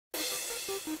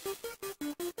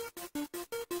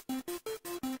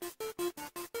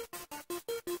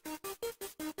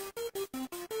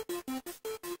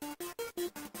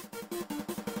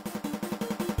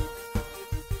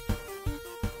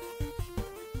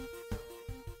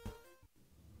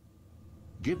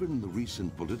Given the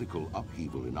recent political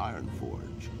upheaval in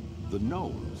Ironforge, the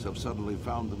gnomes have suddenly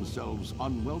found themselves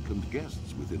unwelcomed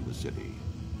guests within the city.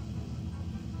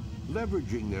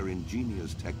 Leveraging their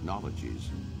ingenious technologies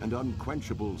and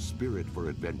unquenchable spirit for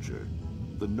adventure,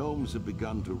 the gnomes have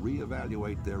begun to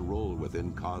reevaluate their role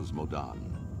within Cosmodan.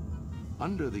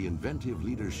 Under the inventive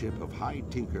leadership of High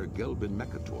Tinker Gelbin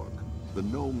Mechatork, the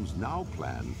gnomes now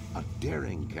plan a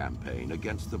daring campaign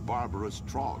against the barbarous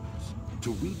Trogs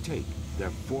to retake their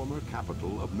former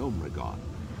capital of Gnomregon.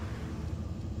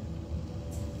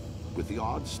 With the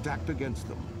odds stacked against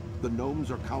them, the gnomes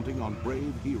are counting on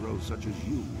brave heroes such as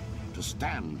you to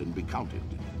stand and be counted.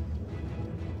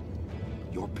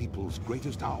 Your people's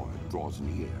greatest hour draws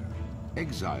near.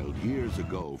 Exiled years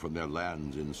ago from their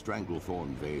lands in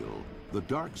Stranglethorn Vale, the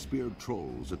dark-speared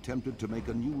trolls attempted to make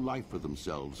a new life for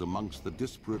themselves amongst the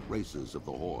disparate races of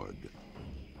the Horde.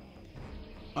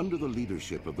 Under the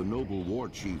leadership of the noble war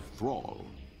chief Thrall,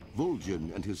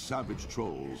 Vol'jin and his savage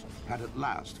trolls had at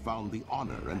last found the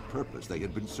honor and purpose they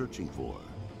had been searching for.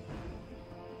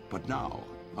 But now,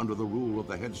 under the rule of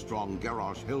the headstrong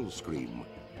Garrosh Hellscream,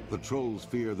 the trolls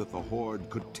fear that the Horde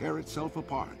could tear itself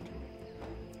apart.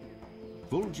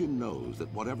 Vol'jin knows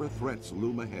that whatever threats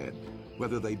loom ahead,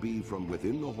 whether they be from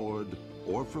within the Horde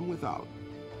or from without,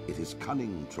 it is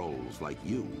cunning trolls like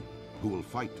you who will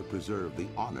fight to preserve the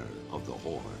honor of the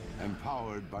Horde.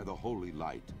 Empowered by the holy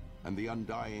light and the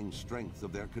undying strength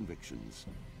of their convictions,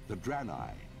 the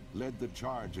Draenei led the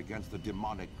charge against the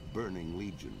demonic Burning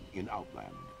Legion in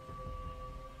Outland.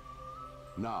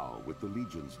 Now, with the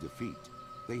Legion's defeat,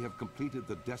 they have completed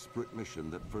the desperate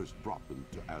mission that first brought them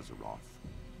to Azeroth.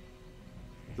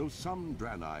 Though some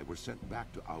Draenei were sent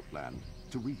back to Outland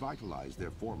to revitalize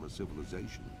their former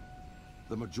civilization,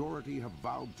 the majority have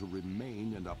vowed to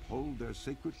remain and uphold their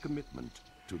sacred commitment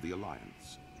to the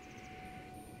Alliance.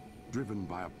 Driven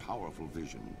by a powerful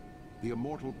vision, the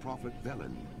immortal prophet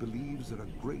Velen believes that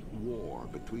a great war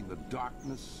between the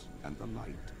darkness and the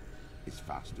light is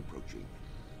fast approaching,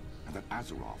 and that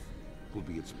Azeroth will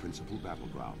be its principal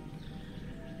battleground.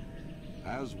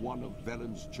 As one of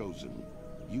Velen's chosen,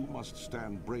 you must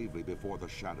stand bravely before the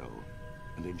Shadow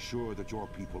and ensure that your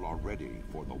people are ready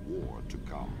for the war to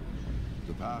come.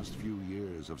 The past few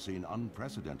years have seen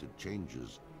unprecedented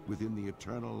changes within the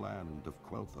eternal land of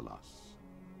Quel'Thalas.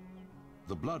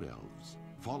 The Blood Elves,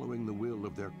 following the will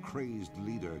of their crazed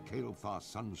leader Kael'thas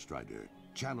Sunstrider,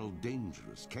 channeled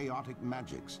dangerous, chaotic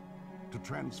magics to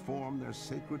transform their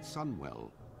sacred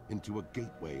Sunwell into a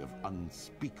gateway of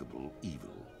unspeakable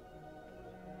evil.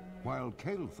 While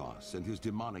Kael'thas and his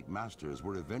demonic masters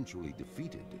were eventually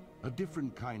defeated, a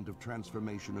different kind of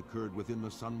transformation occurred within the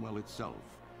Sunwell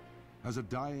itself, as a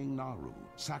dying Naaru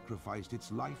sacrificed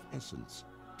its life essence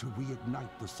to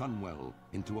reignite the Sunwell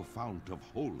into a fount of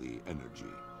holy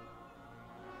energy.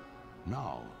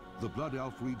 Now, the Blood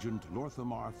Elf regent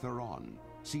Lor'themar Theron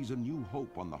sees a new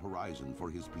hope on the horizon for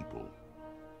his people.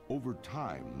 Over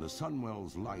time, the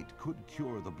Sunwell's light could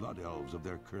cure the Blood Elves of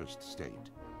their cursed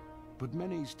state, but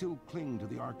many still cling to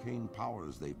the arcane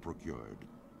powers they've procured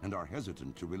and are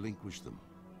hesitant to relinquish them.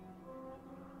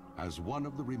 As one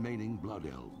of the remaining Blood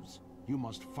Elves, you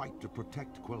must fight to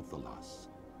protect Quel'Thalas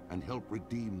and help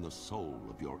redeem the soul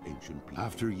of your ancient people.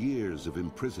 After years of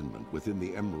imprisonment within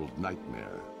the Emerald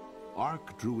Nightmare,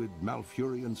 Archdruid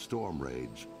Malfurion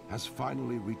Stormrage has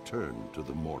finally returned to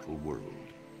the mortal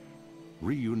world.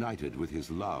 Reunited with his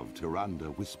love,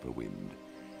 Tyrande Whisperwind,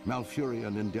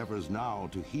 Malfurion endeavors now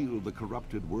to heal the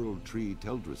corrupted world tree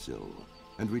Teldrassil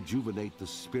and rejuvenate the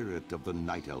spirit of the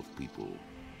Night Elf people.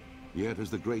 Yet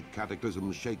as the great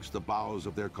cataclysm shakes the boughs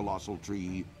of their colossal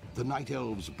tree, the Night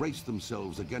Elves brace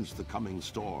themselves against the coming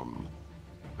storm.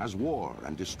 As war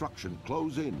and destruction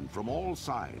close in from all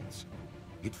sides,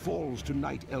 it falls to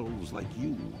Night Elves like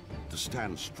you to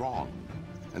stand strong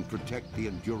and protect the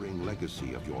enduring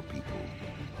legacy of your people.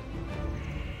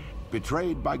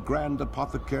 Betrayed by Grand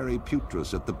Apothecary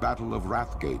Putrus at the Battle of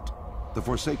Wrathgate, the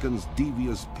Forsaken's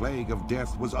devious plague of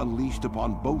death was unleashed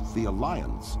upon both the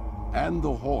Alliance and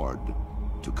the Horde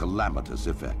to calamitous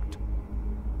effect.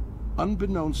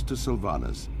 Unbeknownst to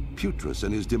Sylvanas, Putrus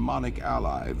and his demonic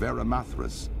ally,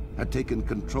 Veramathras, had taken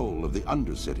control of the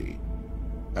Undercity.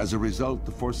 As a result,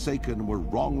 the Forsaken were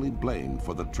wrongly blamed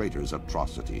for the traitor's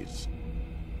atrocities.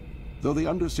 Though the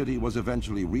Undercity was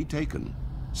eventually retaken,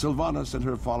 Sylvanas and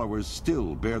her followers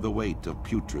still bear the weight of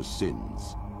Putrus'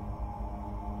 sins.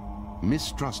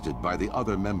 Mistrusted by the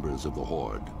other members of the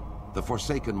Horde, the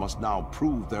Forsaken must now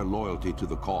prove their loyalty to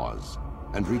the cause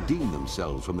and redeem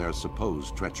themselves from their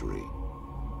supposed treachery.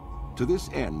 To this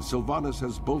end, Sylvanas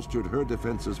has bolstered her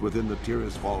defenses within the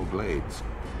Tirisfal Glades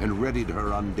and readied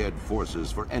her undead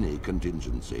forces for any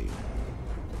contingency.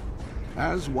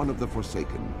 As one of the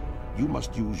Forsaken, you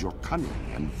must use your cunning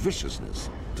and viciousness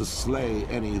to slay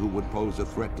any who would pose a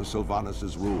threat to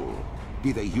Sylvanas' rule,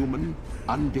 be they human,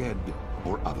 undead,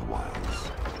 or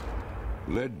otherwise.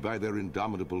 Led by their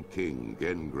indomitable king,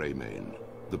 Gen Greymane,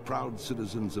 the proud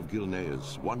citizens of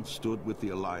Gilneas once stood with the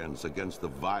Alliance against the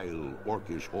vile,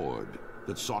 orcish horde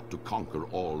that sought to conquer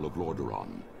all of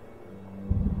Lordaeron.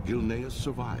 Gilneas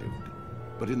survived,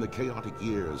 but in the chaotic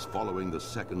years following the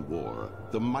Second War,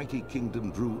 the mighty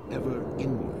kingdom drew ever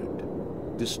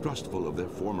inward. Distrustful of their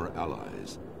former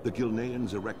allies, the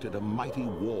Gilneans erected a mighty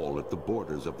wall at the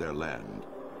borders of their land,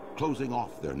 closing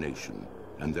off their nation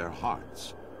and their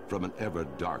hearts from an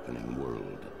ever-darkening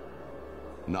world.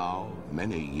 Now,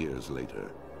 many years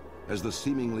later, as the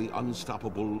seemingly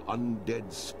unstoppable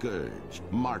undead scourge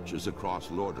marches across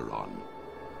Lordaeron,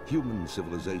 human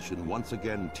civilization once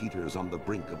again teeters on the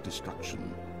brink of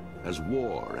destruction. As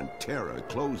war and terror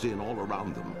close in all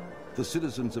around them, the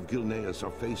citizens of Gilneas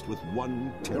are faced with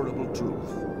one terrible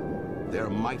truth. Their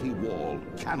mighty wall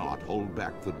cannot hold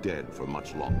back the dead for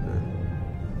much longer.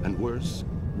 And worse,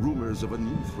 rumors of a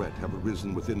new threat have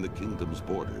arisen within the kingdom's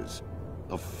borders,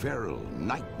 of feral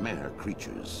nightmare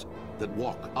creatures that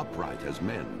walk upright as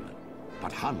men,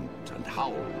 but hunt and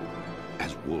howl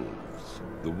as wolves.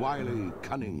 The wily,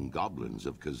 cunning goblins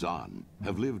of Kazan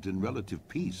have lived in relative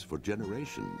peace for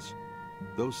generations.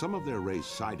 Though some of their race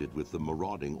sided with the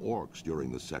marauding orcs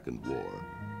during the Second War,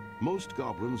 most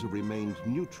goblins have remained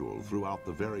neutral throughout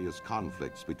the various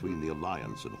conflicts between the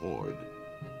Alliance and Horde.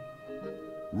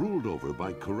 Ruled over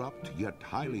by corrupt yet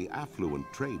highly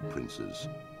affluent trade princes,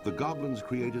 the goblins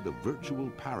created a virtual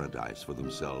paradise for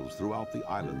themselves throughout the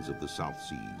islands of the South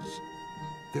Seas.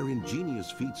 Their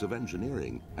ingenious feats of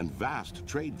engineering and vast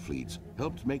trade fleets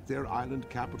helped make their island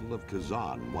capital of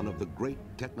Kazan one of the great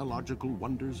technological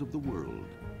wonders of the world.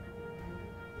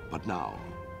 But now,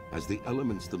 as the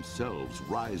elements themselves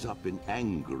rise up in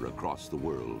anger across the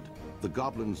world, the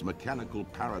goblins' mechanical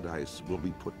paradise will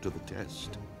be put to the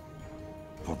test.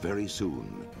 For very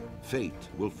soon, fate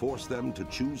will force them to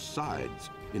choose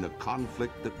sides in a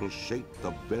conflict that will shape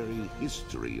the very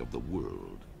history of the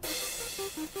world.